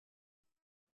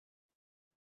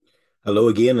Hello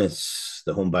again. It's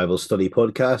the Home Bible Study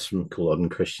Podcast from Culloden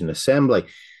Christian Assembly.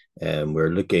 We're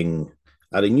looking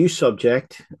at a new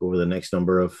subject over the next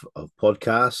number of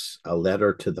podcasts, a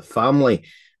letter to the family.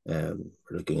 We're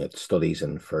looking at studies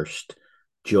in First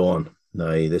John.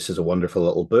 Now, this is a wonderful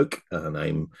little book, and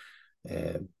I'm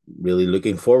uh, really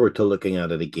looking forward to looking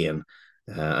at it again.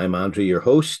 I'm Andrew, your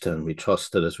host, and we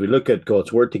trust that as we look at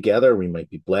God's Word together, we might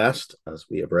be blessed, as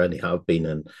we already have been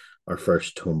in our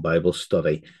first home Bible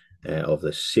study of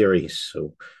this series.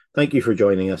 So, thank you for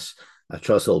joining us. I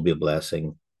trust it'll be a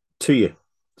blessing to you.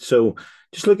 So,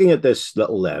 just looking at this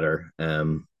little letter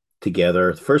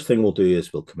together, the first thing we'll do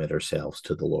is we'll commit ourselves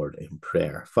to the Lord in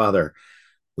prayer. Father,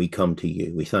 we come to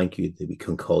you. We thank you that we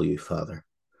can call you Father.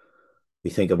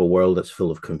 We think of a world that's full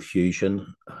of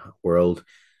confusion, a world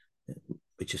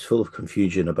which is full of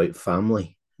confusion about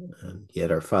family. And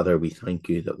yet, our Father, we thank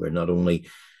you that we're not only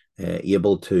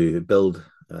able to build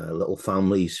little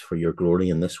families for your glory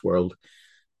in this world,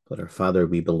 but our Father,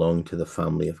 we belong to the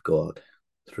family of God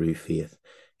through faith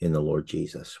in the Lord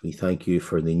Jesus. We thank you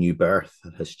for the new birth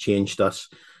that has changed us.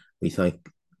 We thank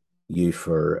you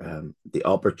for the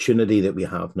opportunity that we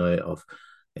have now of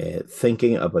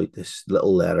thinking about this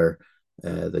little letter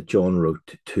that John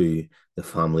wrote to the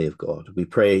family of God. We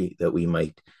pray that we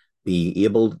might be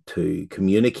able to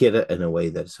communicate it in a way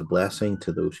that's a blessing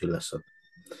to those who listen.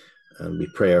 And we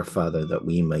pray, our Father, that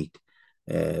we might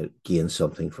gain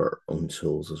something for our own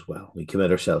souls as well. We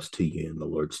commit ourselves to you in the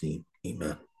Lord's name.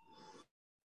 Amen.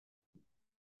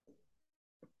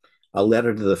 A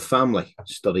letter to the family,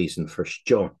 studies in First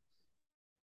John.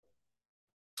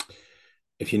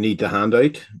 If you need the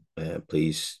handout,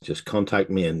 please just contact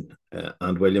me in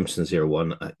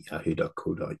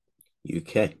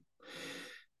andwilliamson01@yahoo.co.uk.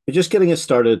 We're just getting it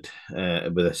started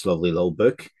with this lovely little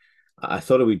book. I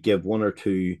thought I would give one or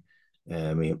two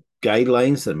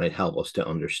guidelines that might help us to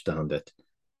understand it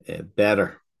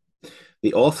better.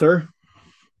 The author,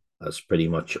 as pretty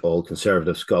much all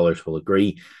conservative scholars will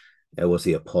agree, was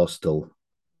the Apostle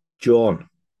John.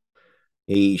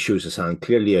 He shows his hand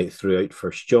clearly out throughout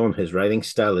First John. His writing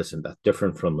style isn't that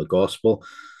different from the Gospel,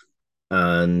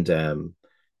 and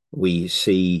we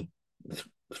see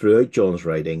throughout John's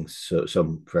writings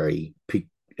some very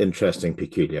interesting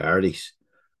peculiarities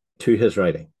to his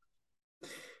writing.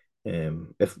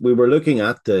 If we were looking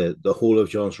at the whole of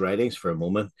John's writings for a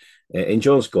moment, in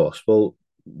John's Gospel,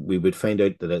 we would find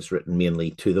out that it's written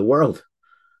mainly to the world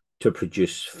to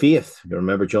produce faith. You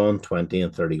remember John 20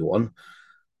 and 31.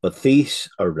 But these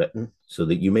are written so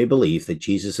that you may believe that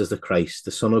Jesus is the Christ,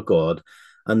 the Son of God,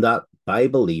 and that by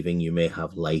believing you may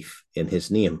have life in his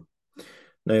name.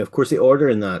 Now, of course, the order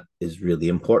in that is really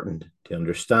important to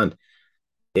understand.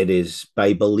 It is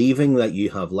by believing that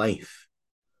you have life.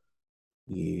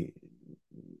 You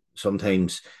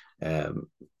sometimes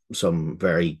some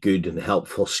very good and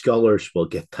helpful scholars will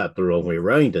get that the wrong way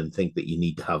around and think that you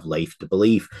need to have life to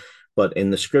believe. But in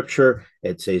the scripture,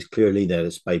 it says clearly that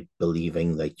it's by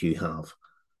believing that you have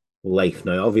life.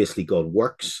 Now, obviously, God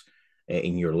works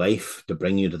in your life to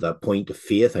bring you to that point of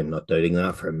faith. I'm not doubting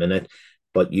that for a minute,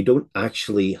 but you don't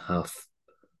actually have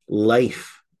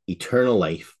life, eternal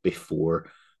life,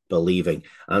 before believing.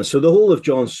 And so the whole of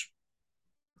John's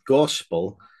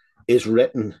gospel is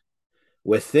written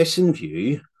with this in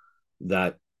view,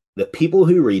 that the people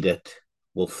who read it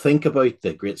will think about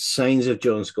the great signs of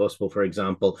John's gospel, for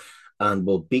example, and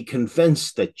will be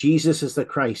convinced that Jesus is the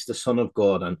Christ, the Son of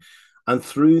God. And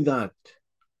through that,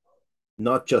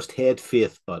 not just head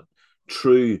faith, but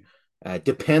true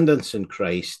dependence in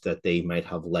Christ, that they might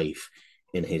have life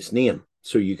in his name.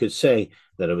 So you could say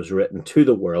that it was written to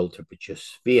the world to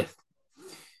produce faith,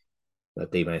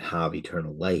 that they might have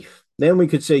eternal life. Then we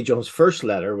could say John's first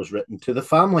letter was written to the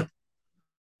family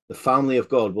of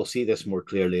God. We'll see this more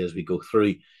clearly as we go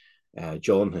through.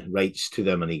 John writes to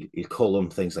them, and he'll call them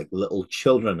things like little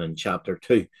children in chapter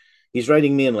 2. He's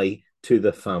writing mainly to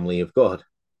the family of God,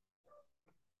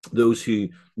 those who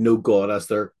know God as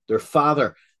their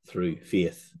Father through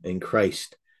faith in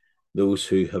Christ, those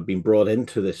who have been brought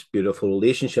into this beautiful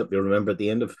relationship. You'll remember at the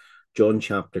end of John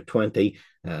chapter 20,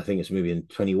 I think it's maybe in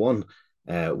 21,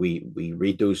 we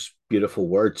read those beautiful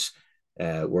words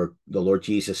where the Lord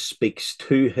Jesus speaks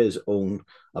to his own,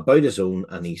 about his own,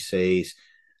 and he says,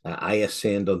 I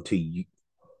ascend unto you,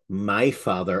 my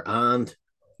Father and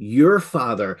your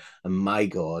Father, and my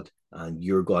God and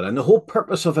your God. And the whole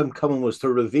purpose of him coming was to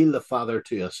reveal the Father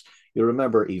to us. You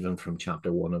remember even from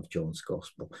chapter 1 of John's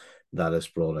Gospel, that is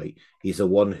brought out. He's the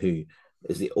one who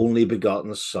is the only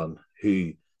begotten Son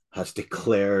who has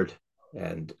declared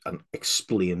and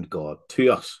explained God to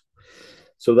us.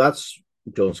 So that's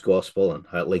John's Gospel and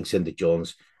how it links into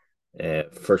John's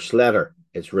First letter,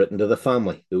 it's written to the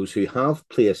family, those who have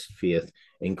placed faith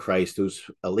in Christ, those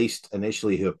at least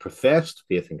initially who have professed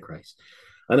faith in Christ.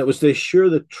 And it was to assure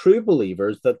the true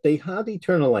believers that they had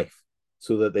eternal life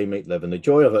so that they might live in the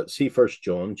joy of it. See 1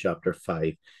 John chapter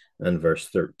 5 and verse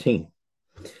 13.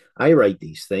 I write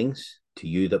these things to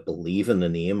you that believe in the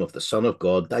name of the Son of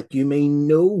God, that you may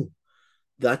know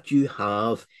that you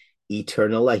have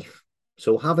eternal life.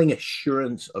 So having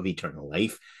assurance of eternal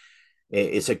life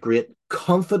is a great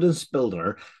confidence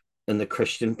builder in the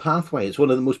Christian pathway. It's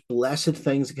one of the most blessed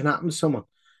things that can happen to someone.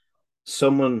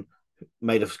 Someone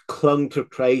might have clung to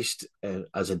Christ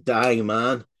as a dying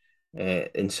man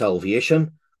in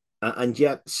salvation, and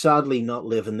yet sadly not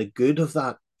live in the good of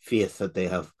that faith that they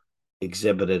have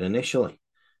exhibited initially.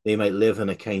 They might live in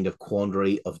a kind of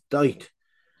quandary of doubt.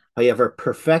 However,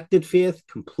 perfected faith,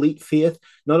 complete faith,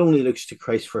 not only looks to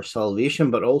Christ for salvation,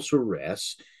 but also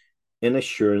rests in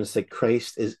assurance that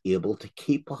Christ is able to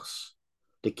keep us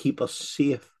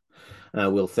safe.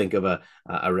 We'll think of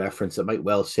a reference that might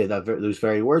well say that those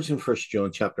very words in 1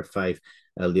 John chapter 5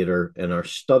 later in our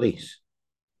studies.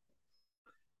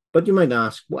 But you might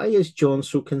ask, why is John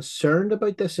so concerned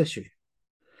about this issue?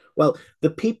 Well,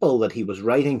 the people that he was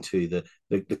writing to,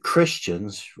 the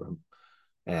Christians from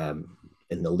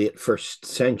in the late first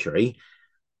century,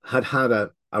 had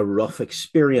a rough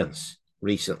experience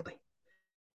recently.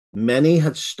 Many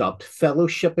had stopped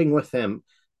fellowshipping with them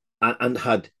and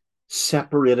had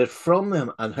separated from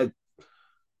them and had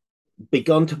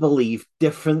begun to believe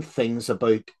different things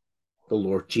about the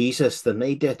Lord Jesus than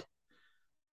they did.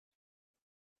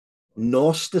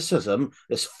 Gnosticism,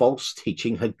 this false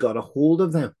teaching, had got a hold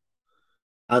of them,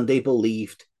 and they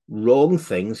believed wrong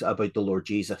things about the Lord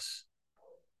Jesus.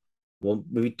 We'll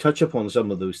maybe touch upon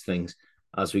some of those things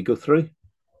as we go through.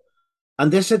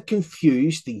 And this had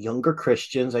confused the younger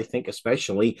Christians, I think,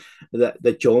 especially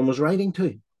that John was writing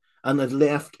to, and had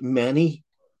left many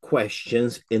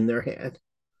questions in their head.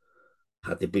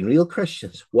 Had they been real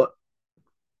Christians? What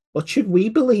should we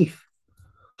believe?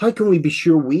 How can we be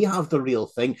sure we have the real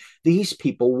thing? These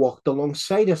people walked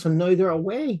alongside us and now they're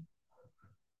away.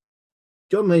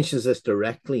 John mentions this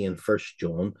directly in 1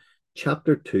 John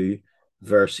chapter 2,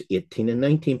 verse 18 and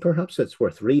 19. Perhaps it's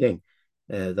worth reading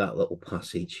that little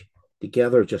passage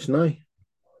together just now.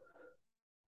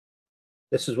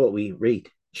 This is what we read.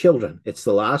 Children, it's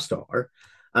the last hour.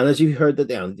 And as you heard that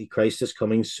the Antichrist is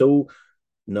coming, so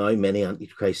now many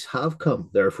Antichrists have come.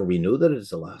 Therefore, we know that it is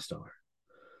the last hour.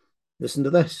 Listen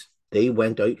to this. They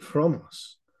went out from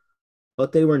us,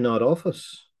 but they were not of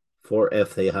us. For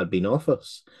if they had been of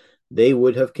us, they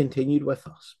would have continued with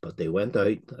us. But they went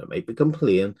out, that it might become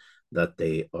plain that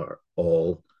they are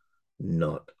all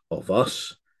not of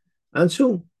us. And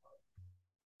so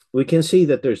we can see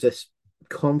that there's this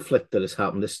conflict that has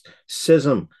happened, this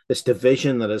schism, this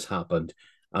division that has happened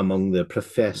among the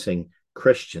professing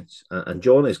Christians. And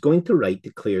John is going to write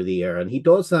to clear the air. And he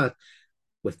does that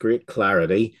with great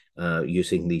clarity,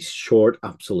 using these short,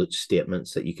 absolute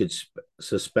statements that you could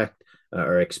suspect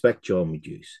or expect John would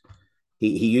use.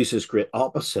 He uses great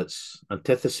opposites,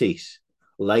 antitheses,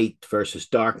 light versus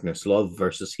darkness, love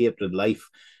versus hatred, life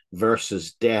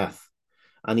versus death.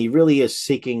 And he really is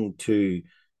seeking to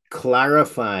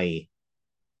clarify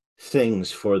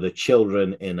things for the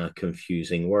children in a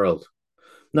confusing world.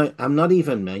 Now, I'm not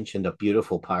even mentioned a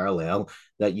beautiful parallel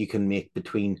that you can make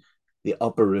between the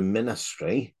upper room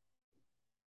ministry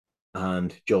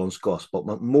and John's gospel,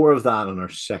 but more of that in our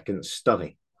second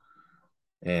study.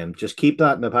 Just keep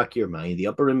that in the back of your mind. The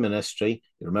upper room ministry,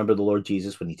 you remember the Lord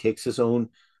Jesus when he takes his own,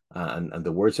 and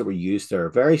the words that were used there are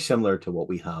very similar to what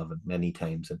we have many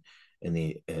times in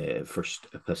the first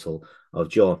epistle of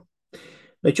John.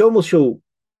 Now, John will show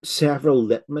several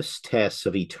litmus tests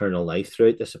of eternal life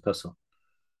throughout this epistle.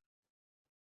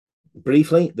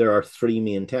 Briefly, there are three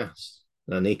main tests,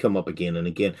 and they come up again and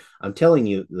again. I'm telling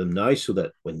you them now so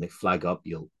that when they flag up,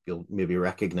 you'll maybe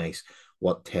recognize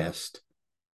what test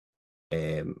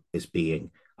is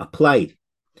being applied.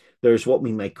 There's what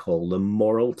we might call the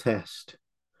moral test,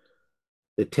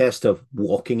 the test of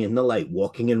walking in the light,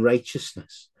 walking in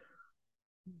righteousness,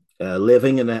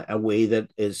 living in a way that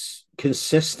is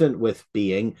consistent with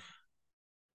being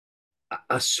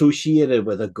associated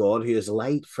with a God who is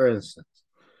light, for instance.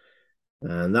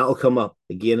 And that'll come up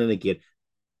again and again.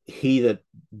 He that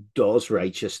does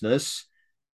righteousness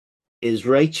is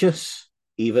righteous,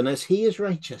 even as he is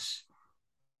righteous.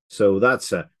 So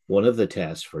that's one of the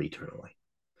tests for eternal life.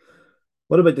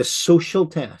 What about the social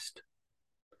test?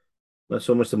 Not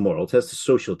so much the moral test, the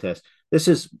social test. This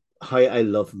is how I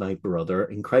love my brother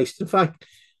in Christ. In fact,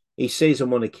 he says on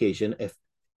one occasion,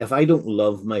 if I don't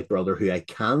love my brother who I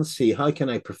can see, how can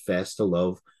I profess to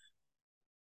love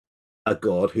a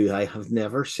God who I have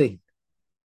never seen?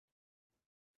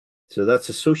 So that's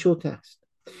a social test.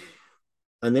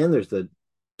 And then there's the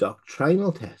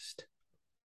doctrinal test.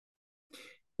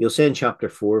 You'll say in chapter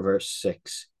 4, verse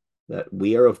 6, that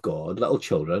we are of God, little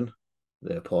children,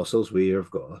 the apostles, we are of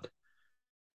God.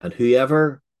 And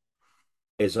whoever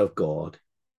is of God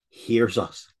hears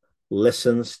us,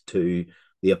 listens to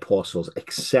the apostles,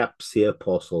 accepts the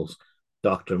apostles'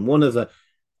 doctrine. One of the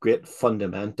great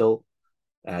fundamental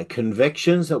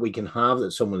convictions that we can have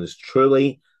that someone is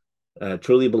truly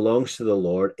belongs to the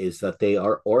Lord is that they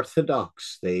are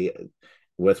orthodox. They,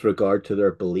 with regard to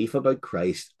their belief about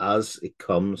Christ as it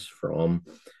comes from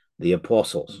the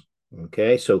apostles.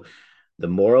 Okay, so the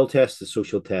moral test, the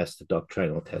social test, the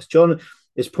doctrinal test. John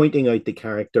is pointing out the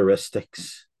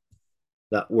characteristics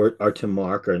that are to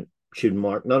mark or should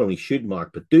mark, not only should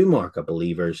mark, but do mark a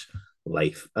believer's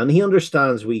life. And he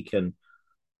understands we can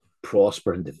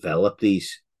prosper and develop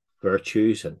these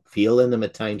virtues and feel in them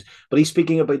at times. But he's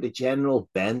speaking about the general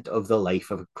bent of the life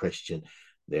of a Christian.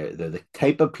 They're the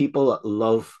type of people that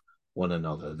love one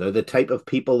another. They're the type of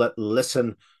people that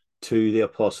listen to the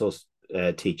apostles'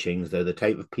 teachings. They're the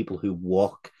type of people who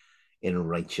walk in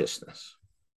righteousness.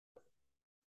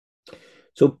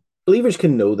 So believers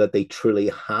can know that they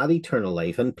truly had eternal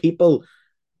life, and people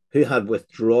who had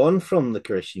withdrawn from the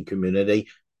Christian community,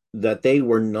 that they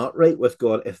were not right with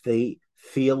God if they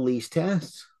fail these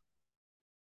tests.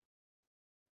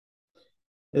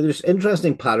 Now, there's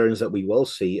interesting patterns that we will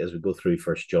see as we go through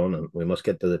First John, and we must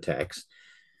get to the text.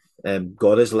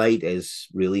 God is light is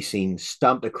really seen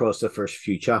stamped across the first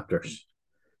few chapters.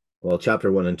 Well,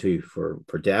 chapter 1 and 2 for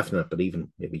definite, but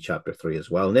even maybe chapter 3 as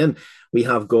well. And then we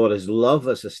have God as love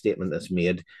as a statement that's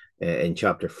made in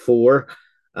chapter 4.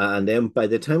 And then by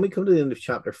the time we come to the end of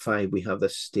chapter 5, we have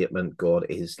this statement, God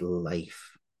is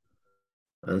life.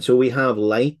 And so we have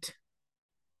light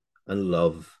and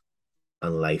love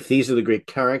and life. These are the great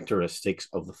characteristics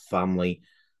of the family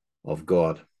of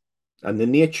God. And the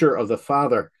nature of the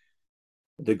Father,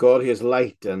 the God who is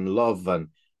light and love and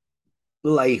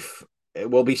life, it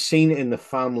will be seen in the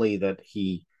family that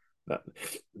he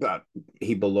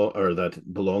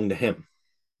belonged to him.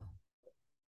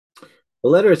 The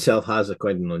letter itself has a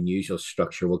quite an unusual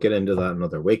structure. We'll get into that in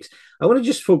other weeks. I want to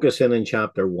just focus in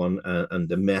chapter 1 and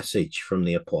the message from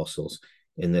the apostles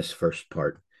in this first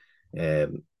part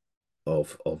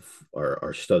of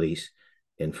our studies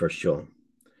in First John.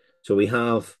 So we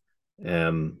have,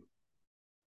 let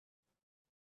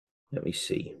me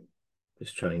see,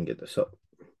 just try and get this up.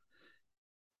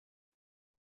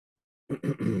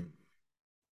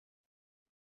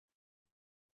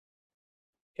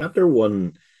 Chapter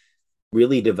 1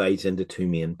 really divides into two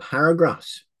main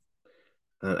paragraphs.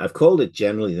 And I've called it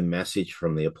generally the message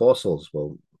from the apostles.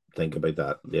 We'll think about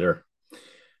that later.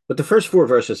 But the first 4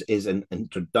 verses is an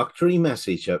introductory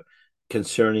message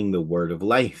concerning the word of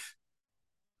life.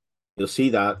 You'll see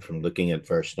that from looking at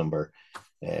verse number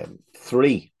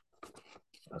 3.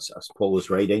 As Paul was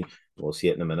writing, we'll see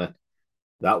it in a minute.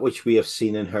 That which we have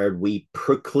seen and heard, we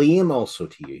proclaim also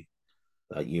to you,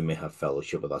 that you may have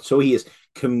fellowship with us. So he is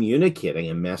communicating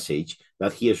a message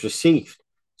that he has received.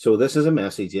 So this is a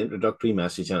message, the introductory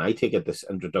message, and I take it this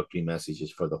introductory message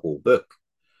is for the whole book.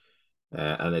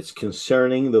 And it's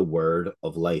concerning the word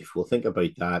of life. We'll think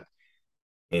about that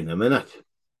in a minute.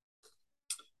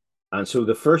 And so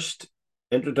the first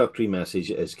introductory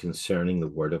message is concerning the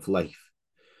word of life.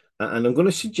 And I'm going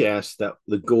to suggest that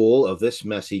the goal of this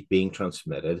message being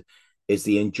transmitted is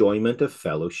the enjoyment of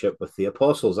fellowship with the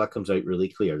apostles. That comes out really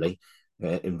clearly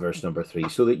in verse number 3,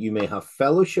 so that you may have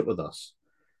fellowship with us.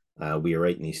 We are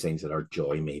writing these things that our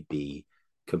joy may be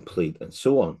complete, and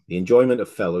so on. The enjoyment of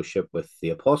fellowship with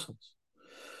the apostles.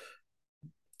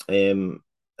 And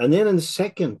then in the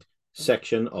second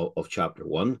section of chapter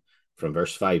 1, from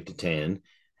verse 5 to 10,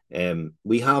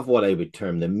 we have what I would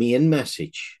term the main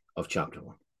message of chapter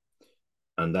 1.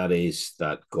 And that is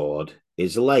that God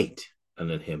is light, and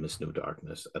in him is no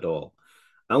darkness at all.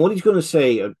 And what he's going to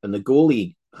say, and the goal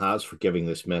he has for giving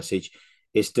this message,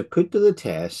 is to put to the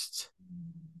test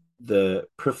the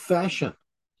profession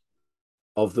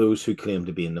of those who claim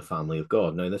to be in the family of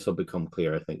God. Now, this will become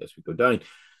clear, I think, as we go down.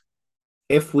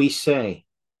 If we say,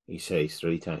 he says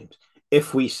 3 times,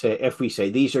 if we say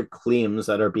these are claims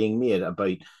that are being made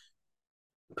about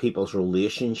people's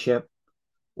relationship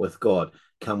with God,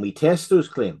 can we test those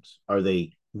claims? Are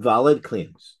they valid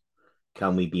claims?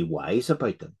 Can we be wise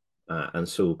about them? And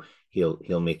so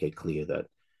he'll make it clear that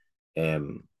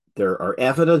there are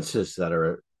evidences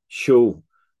that show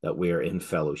that we are in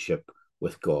fellowship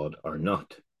with God or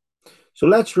not. So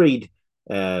let's read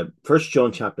First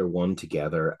John chapter 1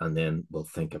 together, and then we'll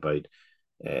think about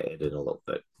it in a little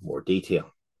bit more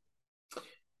detail.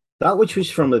 That which was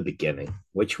from the beginning,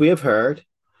 which we have heard,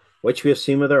 which we have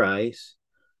seen with our eyes,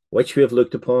 which we have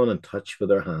looked upon and touched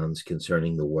with our hands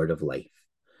concerning the word of life.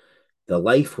 The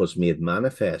life was made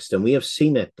manifest, and we have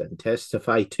seen it and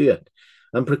testify to it,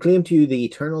 and proclaim to you the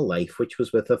eternal life which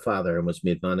was with the Father and was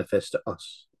made manifest to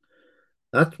us.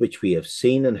 That which we have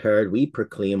seen and heard, we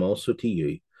proclaim also to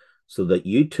you, so that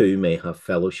you too may have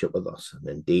fellowship with us. And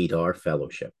indeed, our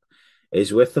fellowship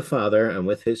is with the Father and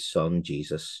with his Son,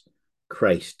 Jesus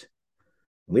Christ.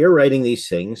 We are writing these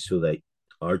things so that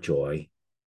our joy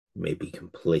may be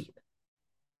complete.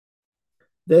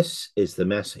 This is the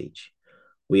message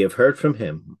we have heard from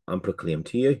him and proclaim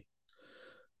to you,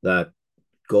 that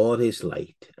God is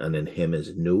light, and in him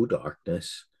is no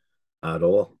darkness at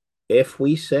all. If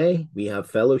we say we have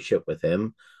fellowship with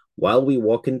him while we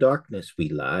walk in darkness, we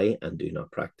lie and do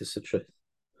not practice the truth.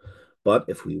 But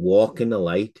if we walk in the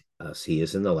light, as he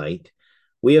is in the light,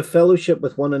 we have fellowship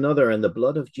with one another, and the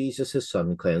blood of Jesus, his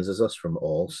Son, cleanses us from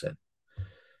all sin.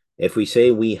 If we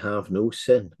say we have no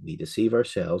sin, we deceive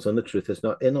ourselves, and the truth is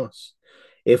not in us.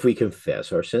 If we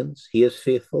confess our sins, he is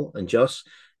faithful and just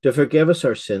to forgive us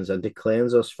our sins and to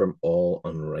cleanse us from all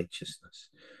unrighteousness.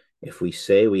 If we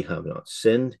say we have not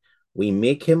sinned, we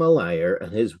make him a liar,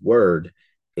 and his word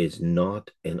is not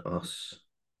in us.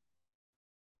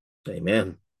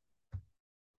 Amen.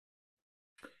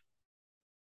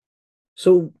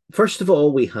 So, first of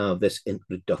all, we have this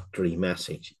introductory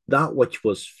message, that which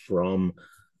was from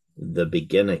the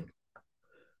beginning.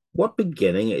 What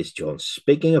beginning is John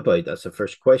speaking about? That's the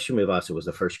first question we've asked. It was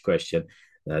the first question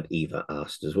that Eva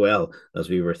asked as well as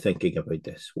we were thinking about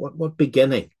this. What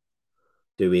beginning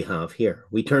do we have here?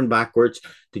 We turn backwards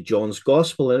to John's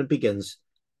Gospel, and it begins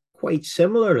quite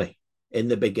similarly. In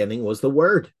the beginning was the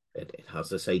Word. It has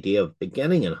this idea of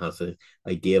beginning and has the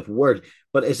idea of word.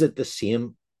 But is it the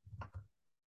same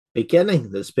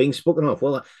beginning that's being spoken of?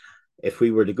 Well, if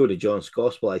we were to go to John's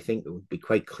Gospel, I think it would be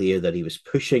quite clear that he was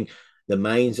pushing the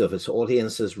minds of his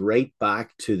audiences right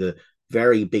back to the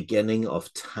very beginning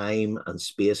of time and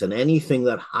space, and anything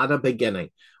that had a beginning.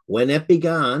 When it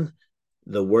began,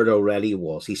 the Word already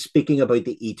was. He's speaking about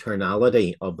the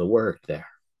eternality of the Word there.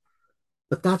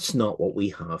 But that's not what we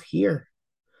have here.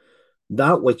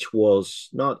 That which was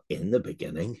not in the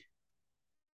beginning,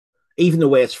 even the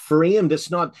way it's framed,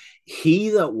 it's not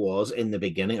he that was in the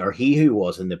beginning or he who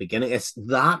was in the beginning. It's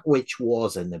that which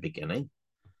was in the beginning.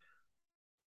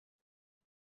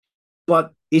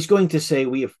 But he's going to say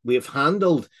we've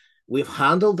handled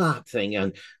that thing,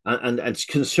 and it's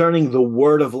concerning the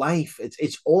word of life.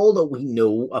 It's all that we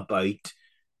know about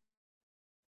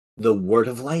the word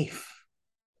of life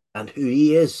and who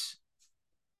he is.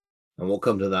 And we'll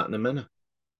come to that in a minute.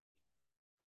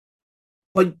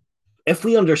 But if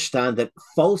we understand that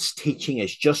false teaching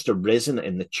is just arisen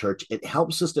in the church, it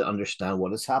helps us to understand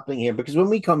what is happening here. Because when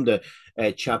we come to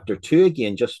chapter 2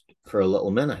 again, just for a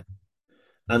little minute,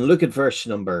 and look at verse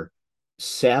number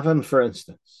 7, for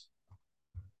instance,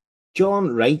 John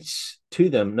writes to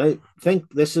them. Now,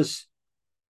 think this is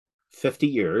 50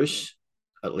 years,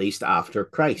 at least, after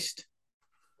Christ.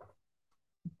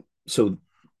 So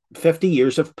 50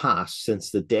 years have passed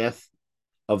since the death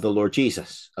of the Lord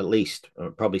Jesus, at least,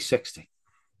 or probably 60.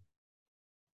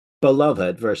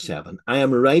 Beloved, verse 7, I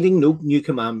am writing no new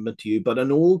commandment to you, but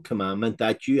an old commandment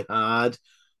that you had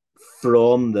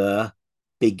from the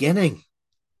beginning.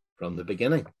 From the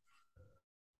beginning.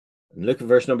 And look at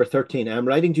verse number 13. I am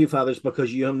writing to you, fathers,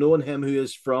 because you have known him who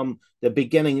is from the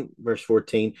beginning. Verse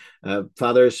 14.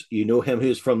 Fathers, you know him who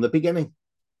is from the beginning.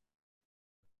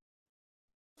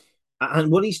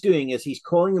 And what he's doing is he's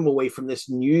calling them away from this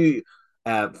new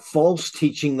false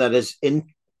teaching that is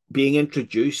being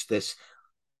introduced, this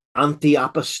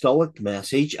anti-apostolic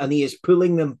message, and he is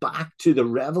pulling them back to the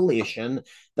revelation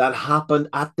that happened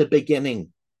at the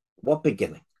beginning. What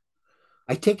beginning?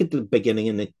 I take it to the beginning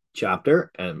in the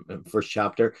chapter, first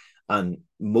chapter, and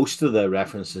most of the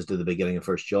references to the beginning of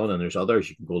First John, and there's others,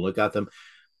 you can go look at them.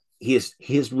 He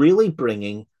is really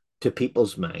bringing to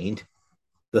people's mind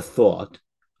the thought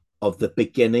of the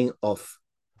beginning of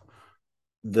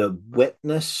the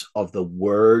witness of the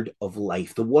word of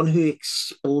life, the one who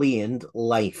explained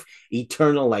life,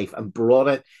 eternal life, and brought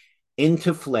it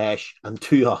into flesh and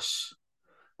to us.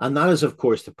 And that is, of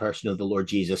course, the person of the Lord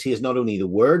Jesus. He is not only the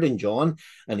Word in John,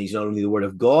 and he's not only the Word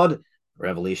of God,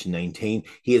 Revelation 19,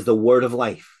 he is the Word of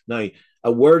life. Now,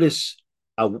 a word is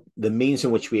the means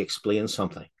in which we explain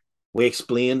something. We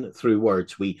explain through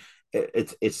words.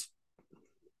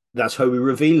 That's how we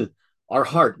reveal our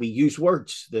heart. We use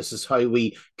words. This is how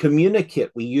we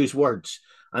communicate. We use words.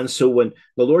 And so when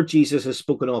the Lord Jesus is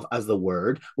spoken of as the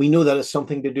Word, we know that it's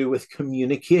something to do with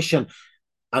communication.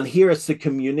 And here it's the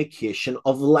communication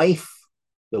of life,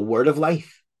 the word of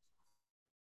life.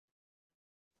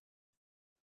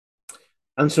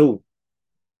 And so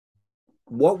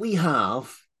what we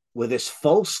have with this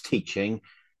false teaching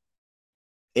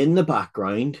in the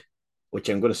background, which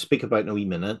I'm going to speak about in a wee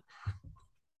minute,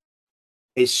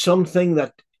 is something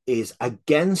that is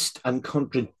against and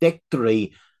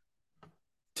contradictory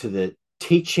to the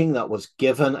teaching that was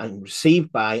given and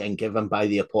received by and given by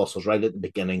the apostles right at the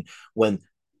beginning, when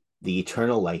the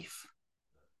eternal life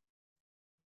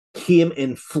came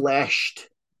in fleshed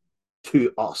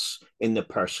to us in the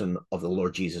person of the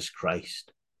Lord Jesus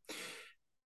Christ.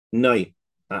 Now,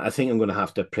 I think I'm going to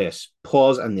have to press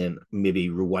pause and then maybe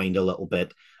rewind a little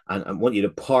bit. And I want you to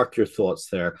park your thoughts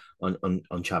there on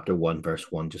chapter 1,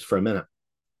 verse 1, just for a minute.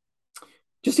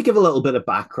 Just to give a little bit of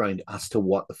background as to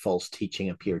what the false teaching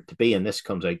appeared to be. And this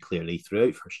comes out clearly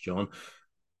throughout 1 John.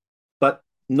 But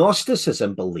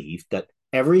Gnosticism believed that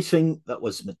everything that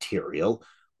was material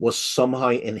was somehow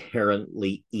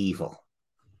inherently evil.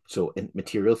 So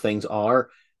material things are,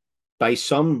 by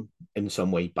some, in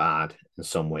some way bad, in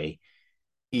some way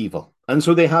evil. And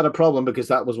so they had a problem because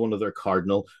that was one of their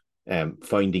cardinal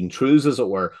founding truths, as it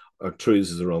were, or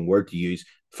truths is the wrong word to use,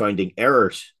 founding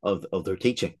errors of their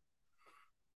teaching.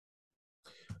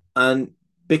 And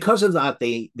because of that,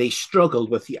 they struggled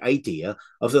with the idea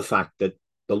of the fact that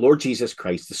the Lord Jesus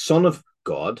Christ, the Son of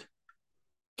God,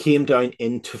 came down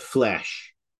into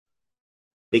flesh,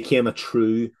 became a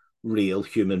true, real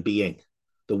human being.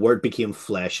 The Word became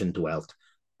flesh and dwelt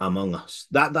among us.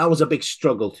 That was a big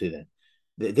struggle to them.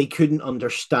 They couldn't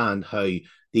understand how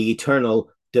the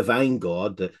eternal divine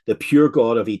God, the pure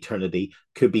God of eternity,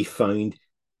 could be found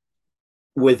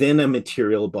within a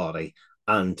material body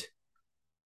and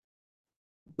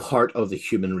part of the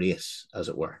human race, as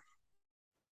it were.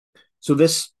 So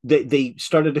they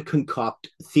started to concoct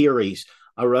theories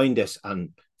around this and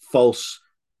false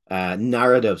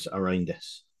narratives around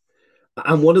this.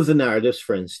 And one of the narratives,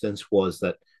 for instance, was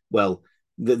that, well,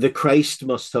 the Christ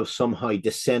must have somehow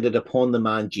descended upon the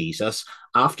man Jesus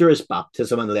after his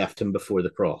baptism and left him before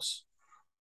the cross.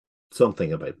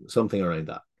 Something around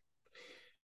that.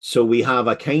 So we have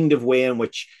a kind of way in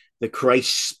which the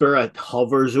Christ Spirit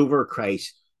hovers over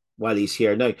Christ while he's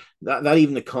here. Now, that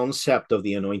even the concept of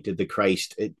the anointed, the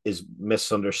Christ, it is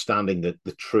misunderstanding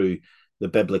the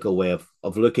biblical way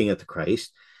of looking at the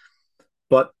Christ.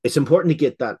 But it's important to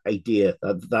get that idea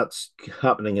that that's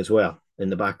happening as well in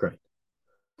the background.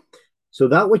 So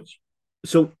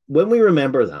when we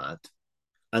remember that,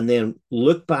 and then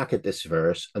look back at this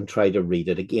verse and try to read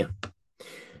it again,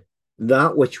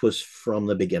 that which was from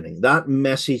the beginning, that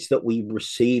message that we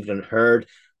received and heard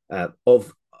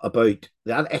about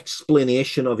that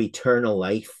explanation of eternal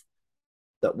life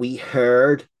that we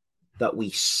heard, that we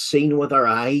seen with our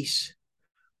eyes,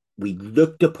 we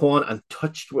looked upon and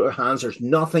touched with our hands. There's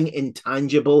nothing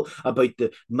intangible about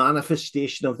the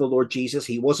manifestation of the Lord Jesus.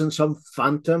 He wasn't some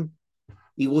phantom.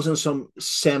 He wasn't some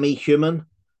semi-human.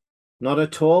 Not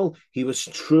at all. He was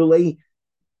truly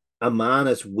a man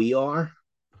as we are,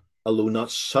 although not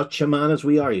such a man as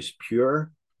we are. He's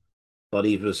pure, but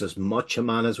he was as much a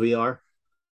man as we are,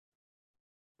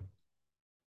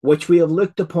 which we have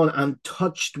looked upon and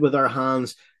touched with our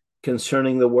hands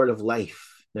concerning the word of life.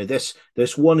 Now, this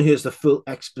one who is the full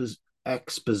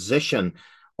exposition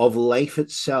of life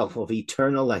itself, of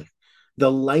eternal life.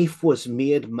 The life was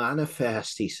made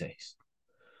manifest, he says,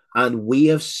 and we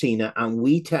have seen it, and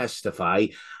we testify.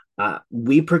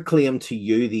 We proclaim to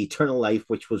you the eternal life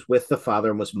which was with the Father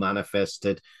and was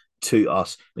manifested to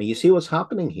us. Now, you see what's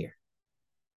happening here?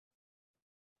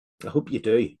 I hope you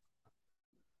do.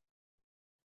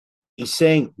 He's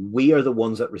saying we are the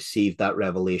ones that received that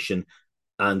revelation,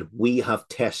 and we have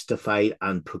testified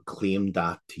and proclaimed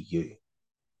that to you.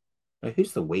 Now,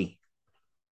 who's the we?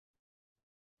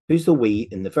 Who's the we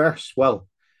in the verse? Well,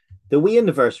 the we in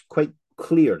the verse quite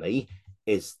clearly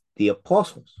is the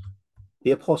apostles.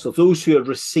 The apostles, those who have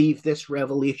received this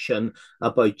revelation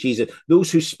about Jesus,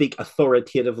 those who speak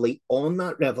authoritatively on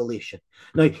that revelation.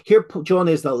 Now, here John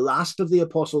is the last of the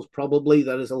apostles, probably,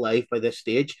 that is alive by this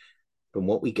stage, from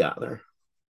what we gather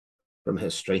from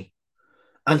history.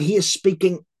 And he is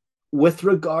speaking with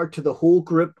regard to the whole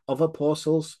group of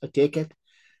apostles, I take it.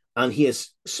 And he is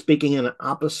speaking in an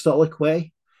apostolic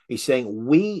way. He's saying,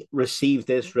 we received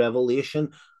this revelation.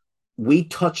 We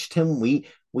touched him. We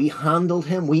handled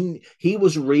him. He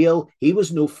was real. He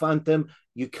was no phantom.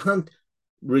 You can't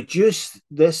reduce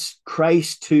this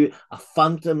Christ to a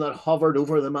phantom that hovered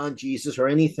over the man Jesus or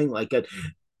anything like it.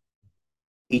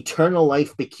 Eternal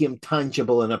life became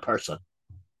tangible in a person,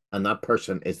 and that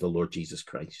person is the Lord Jesus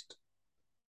Christ.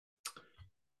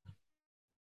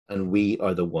 And we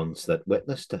are the ones that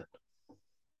witnessed it.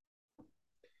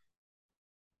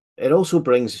 It also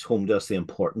brings home to us the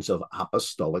importance of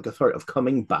apostolic authority, of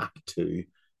coming back to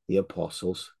the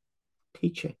apostles'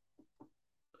 teaching.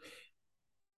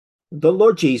 The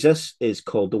Lord Jesus is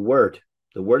called the Word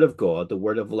of God, the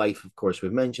Word of life. Of course,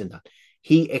 we've mentioned that.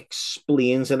 He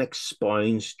explains and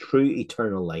expounds true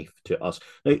eternal life to us.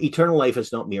 Now, eternal life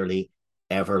is not merely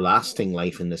everlasting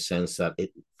life in the sense that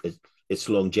it's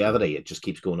longevity, it just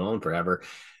keeps going on forever.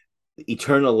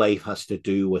 Eternal life has to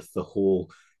do with the whole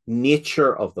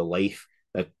nature of the life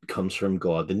that comes from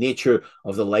God, the nature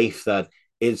of the life that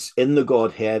is in the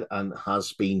Godhead and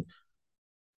has been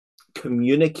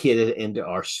communicated into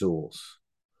our souls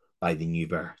by the new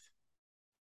birth.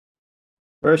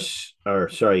 Verse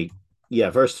 3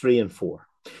 and 4.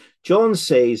 John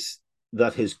says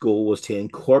that his goal was to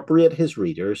incorporate his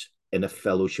readers in a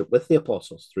fellowship with the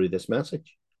apostles through this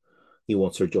message. He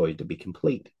wants their joy to be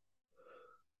complete.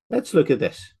 Let's look at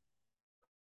this.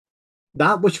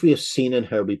 That which we have seen and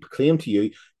heard we proclaim to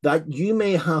you, that you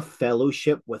may have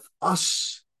fellowship with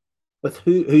us. With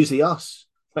who's the us?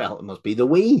 Well, it must be the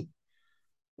we.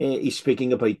 He's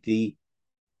speaking about the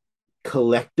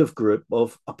collective group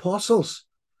of apostles.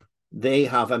 They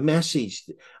have a message.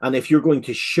 And if you're going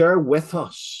to share with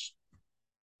us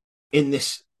in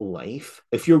this life,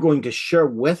 if you're going to share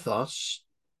with us,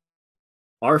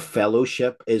 our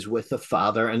fellowship is with the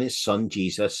Father and his Son,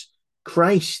 Jesus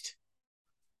Christ.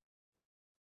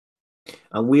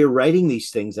 And we're writing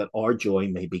these things that our joy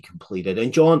may be completed.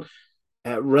 And John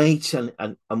writes and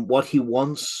what he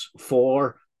wants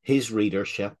for his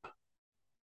readership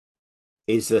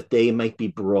is that they might be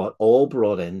brought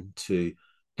into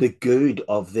the good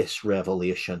of this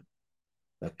revelation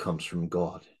that comes from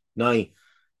God. Now,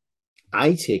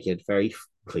 I take it very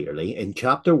clearly in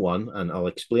chapter 1, and I'll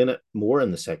explain it more in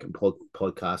the second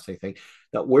podcast, I think,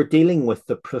 that we're dealing with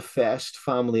the professed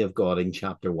family of God in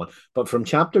chapter 1. But from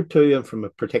chapter 2, and from a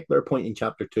particular point in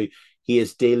chapter 2, he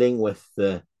is dealing with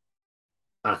the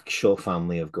actual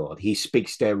family of God. He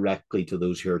speaks directly to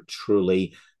those who are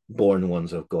truly born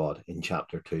ones of God in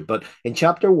chapter 2. But in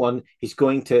chapter 1, he's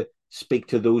going to speak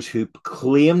to those who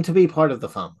claim to be part of the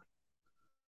family.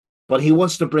 But he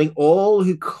wants to bring all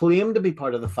who claim to be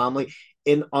part of the family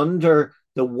in under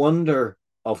the wonder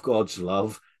of God's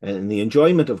love and the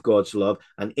enjoyment of God's love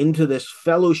and into this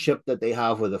fellowship that they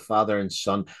have with the Father and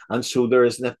Son. And so there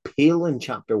is an appeal in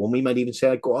chapter 1. We might even say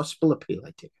a gospel appeal,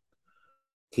 I take it.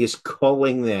 He is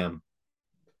calling them.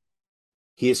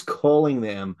 He is calling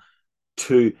them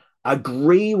to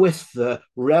agree with the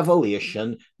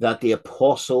revelation that the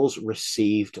apostles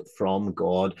received from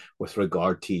God with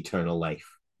regard to eternal life.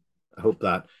 I hope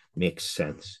that makes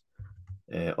sense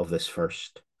of this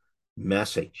first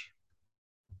message.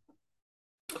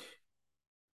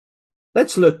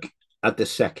 Let's look at the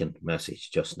second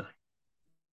message just now.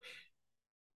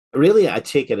 Really, I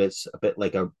take it it's a bit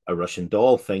like a Russian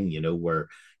doll thing, where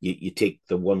you take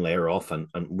the one layer off and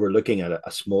we're looking at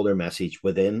a smaller message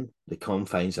within the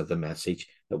confines of the message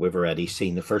that we've already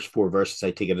seen. The first 4 verses,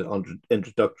 I take it, as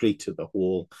introductory to the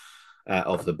whole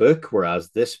of the book, whereas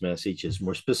this message is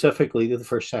more specifically to the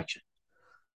first section.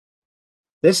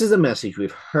 This is a message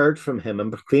we've heard from him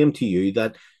and proclaimed to you,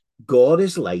 that God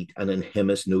is light and in him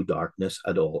is no darkness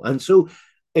at all. And so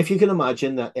if you can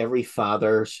imagine that every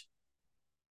father's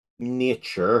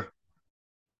nature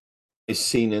is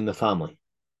seen in the family,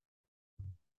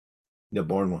 the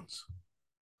born ones.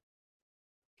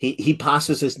 He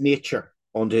passes his nature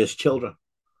onto his children.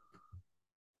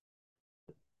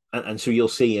 And so you'll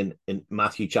see in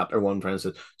Matthew chapter 1, for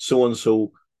instance,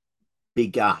 so-and-so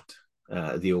begat,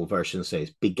 the old version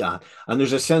says, begat. And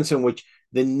there's a sense in which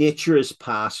the nature is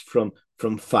passed from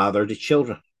father to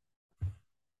children.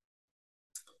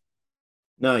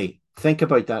 Now, think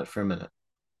about that for a minute.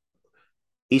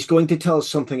 He's going to tell us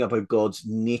something about God's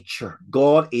nature.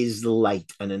 God is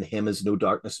light, and in him is no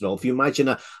darkness at all. If you imagine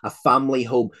a family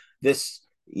home,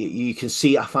 you can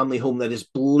see a family home that is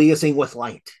blazing with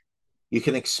light. You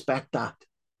can expect that.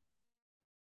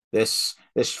 This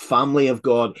family of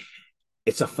God,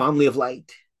 it's a family of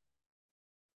light.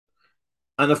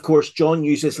 And of course, John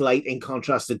uses light in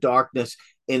contrast to darkness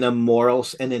in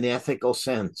an ethical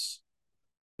sense.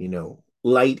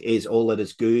 Light is all that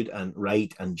is good and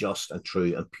right and just and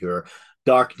true and pure.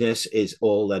 Darkness is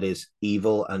all that is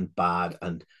evil and bad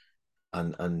and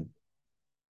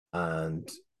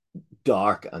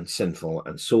dark and sinful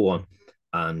and so on.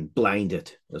 and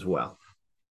blinded as well.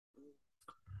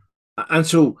 And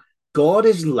so God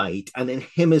is light, and in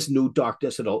him is no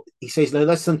darkness at all. He says, now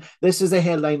listen, this is a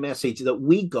headline message that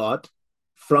we got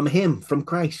from him, from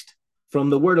Christ, from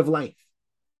the word of life.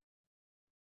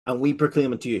 And we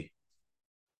proclaim it to you.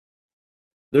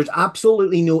 There's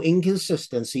absolutely no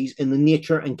inconsistencies in the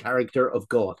nature and character of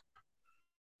God.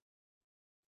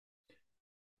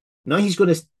 Now he's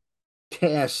going to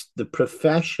test the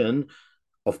profession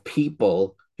of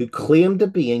people who claim to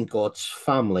be in God's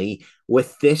family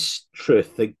with this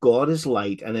truth that God is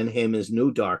light and in him is no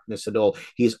darkness at all.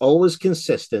 He is always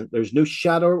consistent. There's no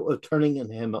shadow of turning in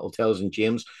him, it'll tell us in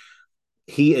James.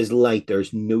 He is light.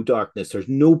 There's no darkness. There's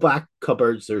no back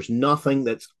cupboards. There's nothing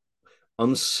that's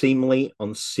unseemly,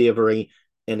 unsavory,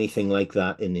 anything like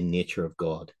that in the nature of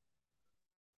God.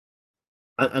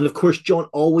 And of course, John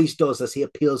always does this. He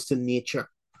appeals to nature.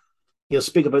 He'll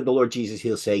speak about the Lord Jesus.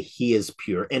 He'll say, he is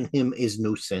pure. In him is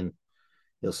no sin.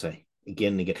 He'll say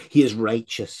again and again. He is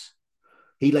righteous.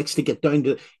 He likes to get down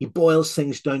to, he boils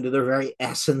things down to their very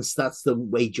essence. That's the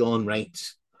way John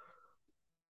writes.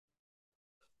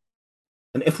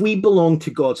 And if we belong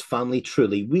to God's family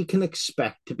truly, we can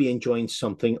expect to be enjoying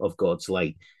something of God's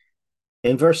light.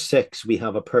 In verse 6, we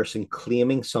have a person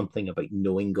claiming something about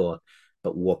knowing God,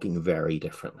 but walking very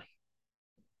differently.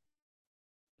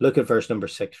 Look at verse number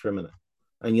 6 for a minute.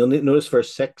 And you'll notice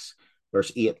verse 6,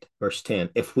 verse 8, verse 10.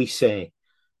 If we say,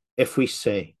 if we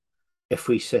say, if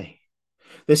we say.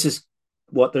 This is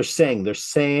what they're saying. They're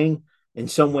saying in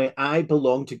some way, I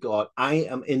belong to God. I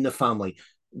am in the family.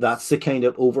 That's the kind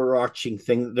of overarching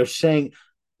thing. They're saying,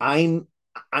 I'm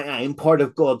part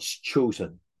of God's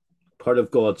chosen, part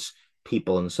of God's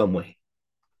people in some way.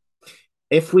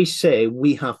 If we say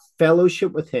we have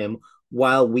fellowship with him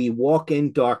while we walk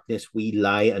in darkness, we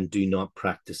lie and do not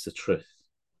practice the truth.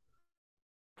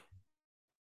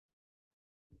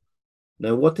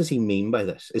 Now, what does he mean by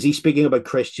this? Is he speaking about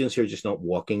Christians who are just not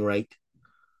walking right?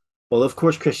 Well, of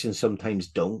course, Christians sometimes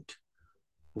don't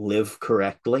live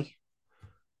correctly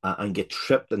and get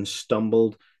tripped and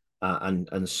stumbled,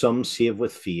 and some save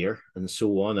with fear and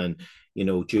so on. And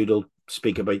Jude will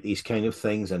speak about these kind of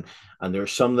things, and there are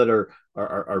some that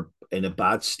are in a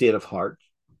bad state of heart,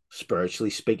 spiritually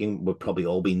speaking. We've probably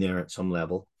all been there at some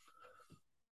level.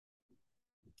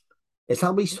 Is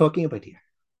that what he's talking about here?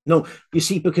 No, you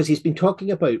see, because he's been talking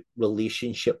about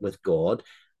relationship with God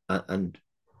and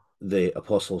the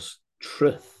apostles'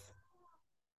 truth.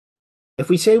 If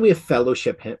we say we have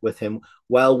fellowship with him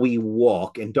while we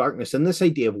walk in darkness, and this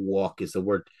idea of walk is the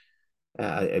word,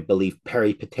 I believe,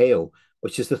 peripateo,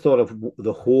 which is the thought of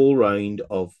the whole round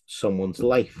of someone's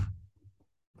life.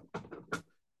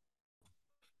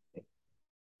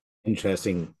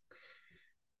 Interesting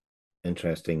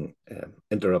interruption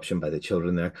by the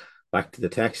children there. Back to the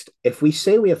text. If we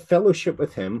say we have fellowship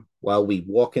with him while we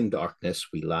walk in darkness,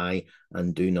 we lie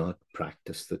and do not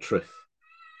practice the truth.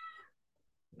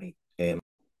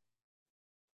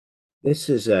 This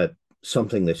is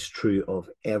something that's true of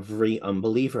every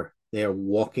unbeliever. They are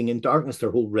walking in darkness. Their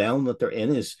whole realm that they're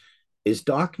in is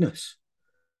darkness.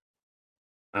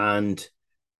 And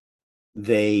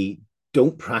they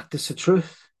don't practice the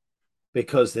truth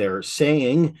because they're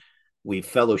saying we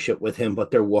fellowship with him, but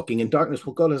they're walking in darkness.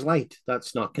 Well, God is light.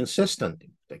 That's not consistent.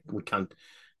 We can't,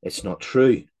 it's not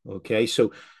true. Okay.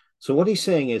 So what he's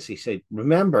saying is, he said,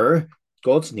 remember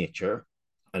God's nature.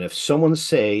 And if someone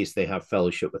says they have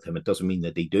fellowship with him, it doesn't mean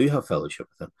that they do have fellowship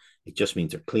with him. It just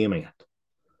means they're claiming it.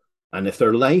 And if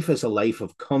their life is a life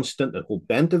of constant, the whole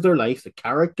bent of their life, the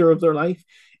character of their life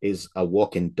is a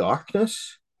walk in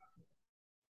darkness,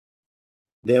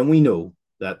 then we know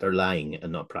that they're lying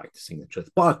and not practicing the truth.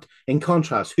 But in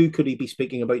contrast, who could he be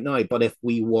speaking about now? But if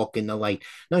we walk in the light.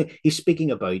 Now, he's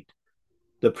speaking about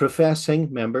the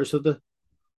professing members of the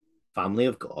family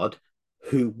of God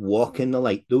who walk in the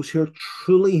light, those who are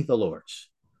truly the Lord's,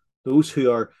 those who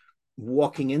are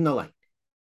walking in the light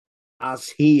as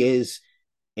he is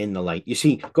in the light. You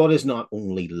see, God is not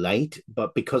only light,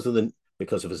 but because of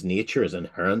his nature, his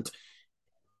inherent,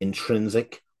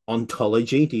 intrinsic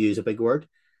ontology, to use a big word,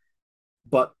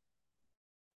 but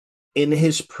in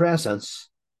his presence,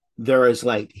 there is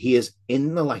light. He is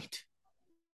in the light.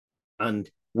 And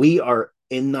we are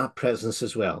in that presence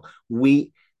as well.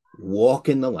 We walk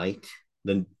in the light.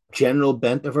 The general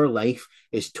bent of our life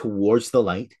is towards the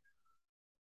light.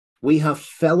 We have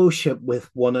fellowship with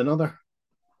one another.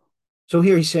 So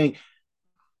here he's saying,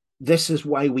 this is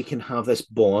why we can have this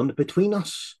bond between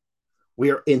us.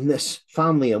 We are in this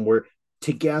family and we're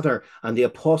together, and the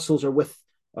apostles are with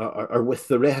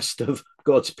the rest of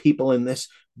God's people in this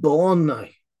bond now.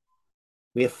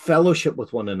 We have fellowship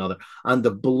with one another. And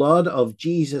the blood of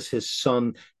Jesus, his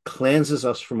son, cleanses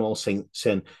us from all sin.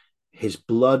 His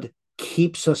blood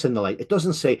keeps us in the light. It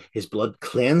doesn't say his blood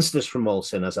cleansed us from all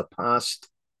sin as a past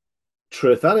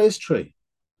truth. That is true.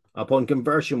 Upon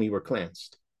conversion, we were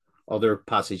cleansed. Other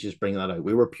passages bring that out.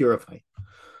 We were purified.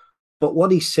 But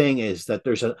what he's saying is that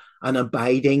there's an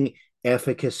abiding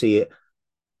efficacy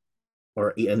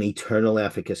or an eternal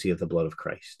efficacy of the blood of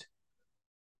Christ.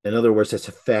 In other words, it's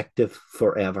effective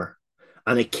forever,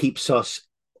 and it keeps us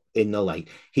in the light.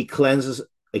 It cleanses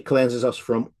us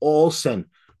from all sin,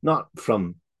 not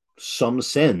from some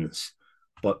sins,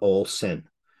 but all sin.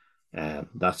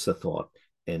 That's the thought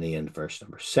in the end, verse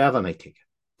number 7, I take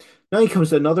it. Now he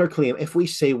comes to another claim. If we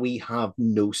say we have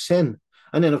no sin,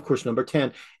 and then of course number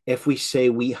 10, if we say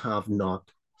we have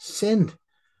not sinned.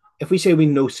 If we say we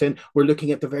know sin, we're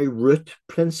looking at the very root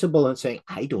principle and saying,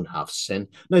 I don't have sin.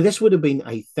 Now, this would have been,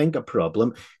 I think, a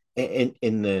problem among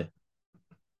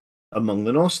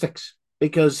the Gnostics,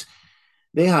 because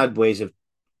they had ways of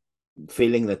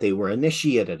feeling that they were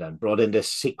initiated and brought into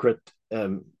secret,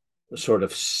 sort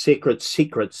of sacred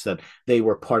secrets, that they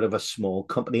were part of a small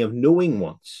company of knowing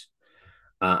ones.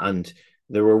 And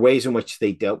there were ways in which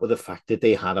they dealt with the fact that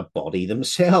they had a body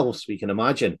themselves. We can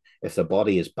imagine if the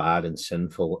body is bad and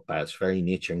sinful by its very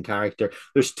nature and character.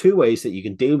 There's two ways that you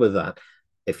can deal with that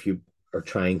if you are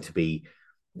trying to be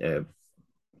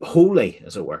holy,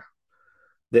 as it were.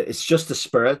 It's just the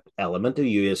spirit element of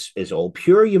you is all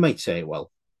pure, you might say. Well,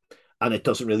 and it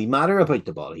doesn't really matter about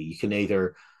the body. You can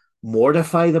either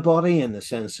mortify the body in the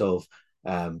sense of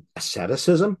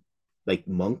asceticism, like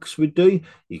monks would do.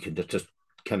 You can just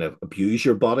kind of abuse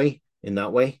your body in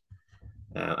that way,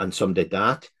 and some did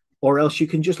that, or else you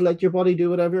can just let your body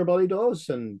do whatever your body does,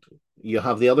 and you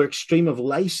have the other extreme of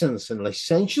license and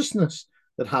licentiousness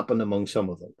that happened among some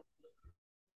of them.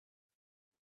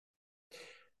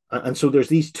 And so there's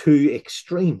these two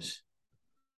extremes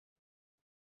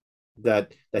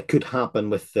that could happen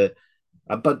with the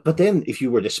but then if you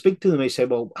were to speak to them, they say,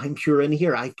 well, I'm pure in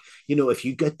here. If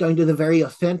you get down to the very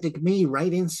authentic me,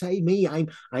 right inside me,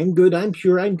 I'm good, I'm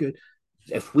pure, I'm good.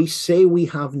 If we say we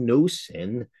have no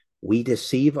sin, we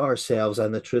deceive ourselves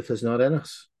and the truth is not in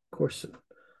us. Of course,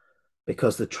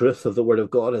 because the truth of the word of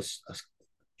God has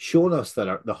shown us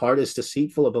that the heart is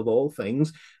deceitful above all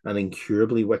things and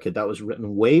incurably wicked. That was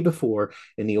written way before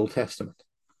in the Old Testament.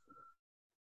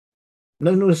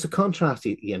 Now notice the contrast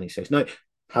he says. Now,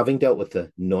 having dealt with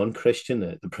the non-Christian,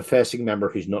 the professing member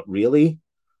who's not really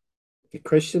a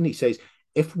Christian, he says,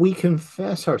 if we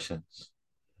confess our sins,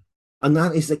 and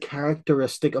that is the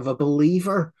characteristic of a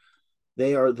believer,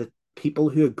 they are the people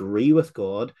who agree with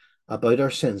God about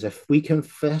our sins. If we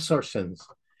confess our sins,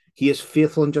 he is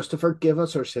faithful and just to forgive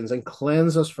us our sins and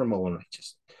cleanse us from all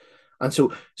unrighteousness. And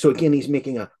so again, he's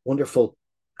making a wonderful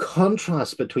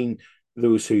contrast between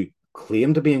those who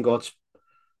claim to be in God's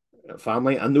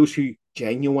family and those who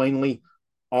genuinely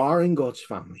are in God's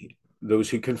family, those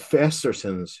who confess their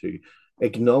sins, who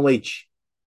acknowledge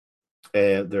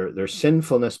their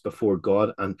sinfulness before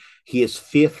God, and he is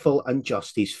faithful and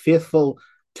just. He's faithful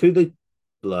to the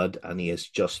blood, and he is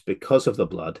just because of the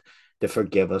blood to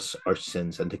forgive us our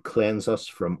sins and to cleanse us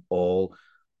from all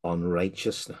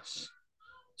unrighteousness.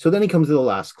 So then he comes to the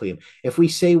last claim. If we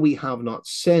say we have not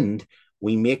sinned,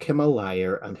 we make him a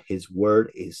liar, and his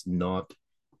word is not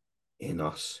in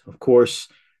us. Of course,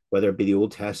 whether it be the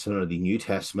Old Testament or the New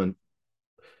Testament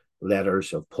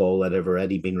letters of Paul that have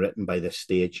already been written by this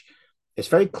stage, it's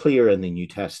very clear in the New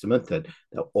Testament that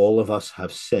all of us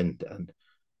have sinned and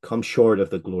come short of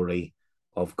the glory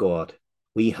of God.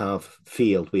 We have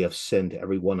failed. We have sinned,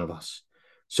 every one of us.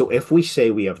 So if we say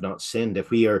we have not sinned, if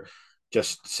we are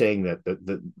just saying that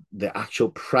the actual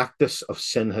practice of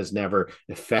sin has never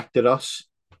affected us,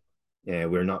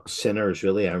 we're not sinners,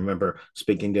 really. I remember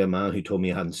speaking to a man who told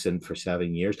me I hadn't sinned for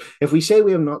 7 years. If we say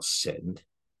we have not sinned,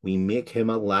 we make him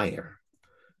a liar,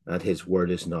 and his word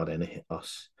is not in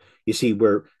us. You see,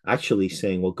 we're actually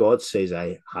saying, well, God says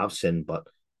I have sinned, but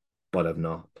have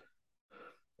not.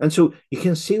 And so you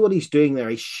can see what he's doing there.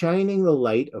 He's shining the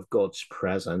light of God's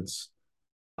presence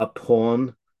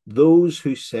upon those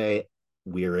who say,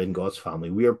 we're in God's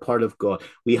family. We are part of God.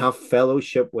 We have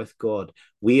fellowship with God.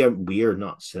 We are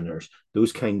not sinners.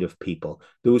 Those kind of people,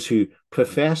 those who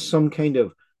profess some kind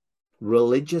of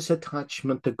religious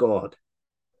attachment to God.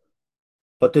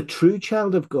 But the true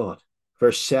child of God,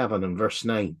 verse 7 and verse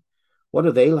 9, what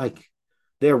are they like?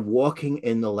 They're walking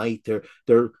in the light.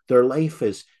 Their life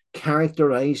is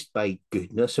characterized by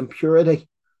goodness and purity.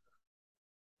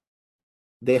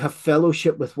 They have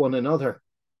fellowship with one another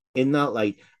in that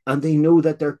light, And they know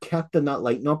that they're kept in that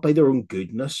light, not by their own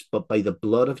goodness, but by the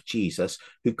blood of Jesus,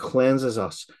 who cleanses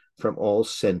us from all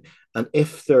sin. And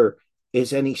if there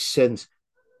is any sins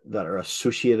that are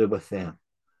associated with them,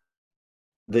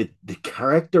 the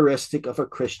characteristic of a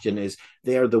Christian is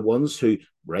they are the ones who,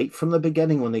 right from the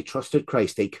beginning, when they trusted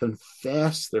Christ, they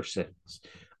confess their sins,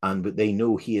 and they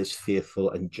know He is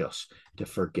faithful and just to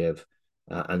forgive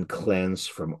and cleanse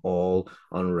from all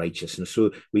unrighteousness.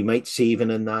 So we might see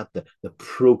even in that the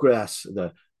progress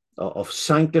of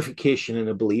sanctification in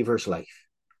a believer's life.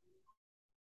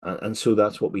 And so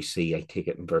that's what we see, I take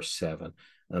it, in verse 7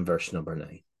 and verse number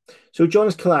 9. So John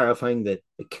is clarifying that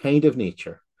the kind of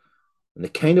nature and the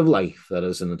kind of life that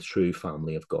is in the true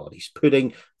family of God. He's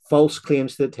putting false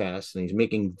claims to the test, and he's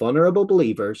making vulnerable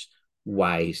believers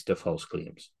wise to false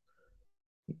claims.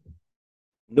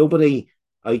 Nobody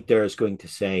out there is going to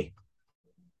say,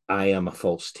 I am a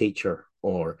false teacher,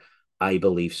 or I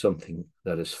believe something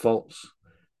that is false.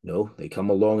 No, they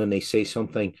come along and they say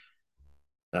something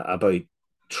about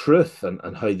truth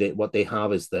and how what they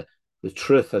have is the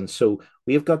truth. And so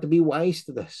we have got to be wise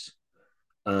to this.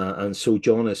 And so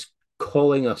John is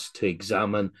calling us to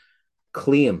examine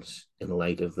claims in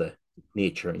light of the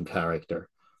nature and character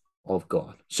of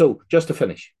God. So just to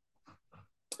finish,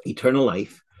 eternal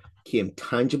life came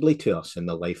tangibly to us in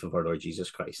the life of our Lord Jesus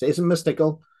Christ. It isn't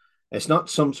mystical. It's not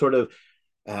some sort of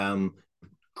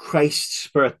Christ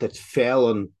spirit that fell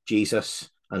on Jesus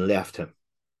and left him.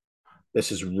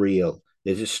 This is real.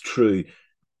 This is true.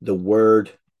 The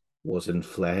Word was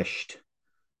enfleshed,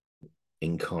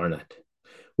 incarnate.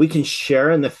 We can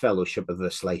share in the fellowship of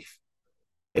this life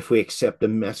if we accept the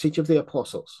message of the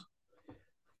apostles.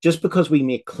 Just because we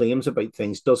make claims about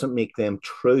things doesn't make them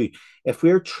true. If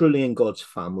we're truly in God's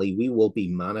family, we will be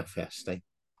manifesting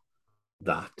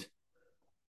that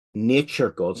nature,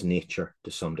 God's nature,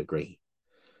 to some degree.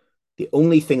 The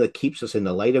only thing that keeps us in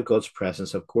the light of God's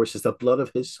presence, of course, is the blood of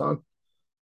his Son.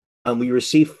 And we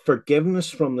receive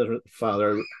forgiveness from the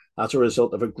Father as a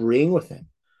result of agreeing with him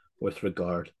with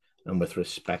regard and with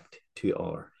respect to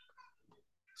our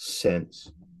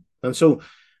sins. And so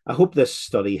I hope this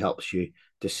study helps you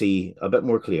to see a bit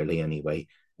more clearly anyway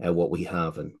what we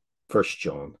have in 1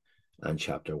 John and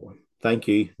chapter 1. Thank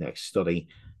you. Next study,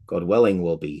 God willing,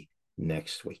 will be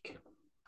next week.